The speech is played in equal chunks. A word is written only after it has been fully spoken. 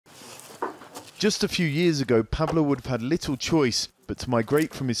Just a few years ago, Pablo would have had little choice but to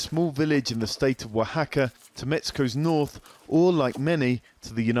migrate from his small village in the state of Oaxaca to Mexico's north, or, like many,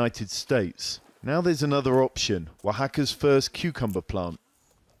 to the United States. Now there's another option, Oaxaca's first cucumber plant.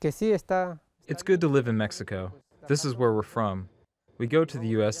 It's good to live in Mexico. This is where we're from. We go to the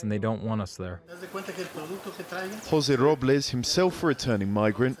US and they don't want us there. Jose Robles, himself a returning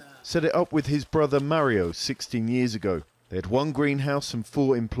migrant, set it up with his brother Mario 16 years ago. They had one greenhouse and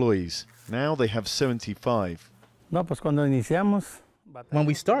 4 employees. Now they have 75. When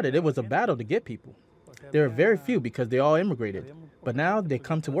we started, it was a battle to get people. There are very few because they all immigrated, but now they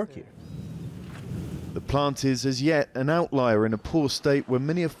come to work here. The plant is, as yet, an outlier in a poor state where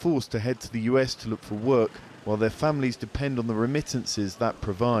many are forced to head to the US to look for work, while their families depend on the remittances that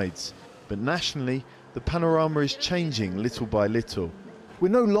provides. But nationally, the panorama is changing little by little. We're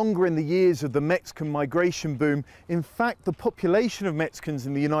no longer in the years of the Mexican migration boom. In fact, the population of Mexicans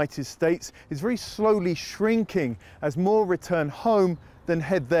in the United States is very slowly shrinking as more return home than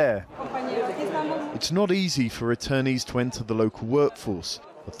head there. It's not easy for returnees to enter the local workforce.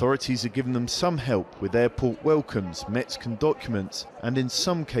 Authorities have given them some help with airport welcomes, Mexican documents, and in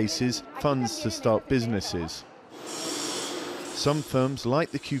some cases, funds to start businesses. Some firms, like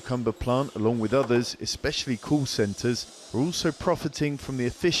the cucumber plant, along with others, especially call centres, are also profiting from the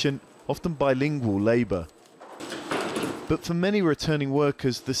efficient, often bilingual labour. But for many returning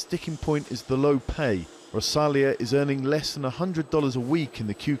workers, the sticking point is the low pay. Rosalia is earning less than $100 a week in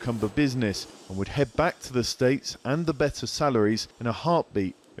the cucumber business and would head back to the States and the better salaries in a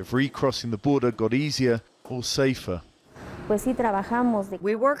heartbeat if recrossing the border got easier or safer.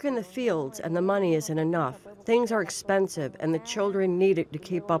 We work in the fields and the money isn't enough. Things are expensive and the children need it to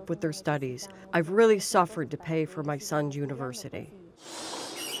keep up with their studies. I've really suffered to pay for my son's university.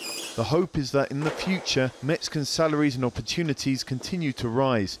 The hope is that in the future, Mexican salaries and opportunities continue to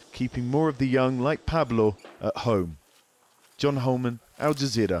rise, keeping more of the young, like Pablo, at home. John Holman, Al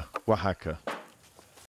Jazeera, Oaxaca.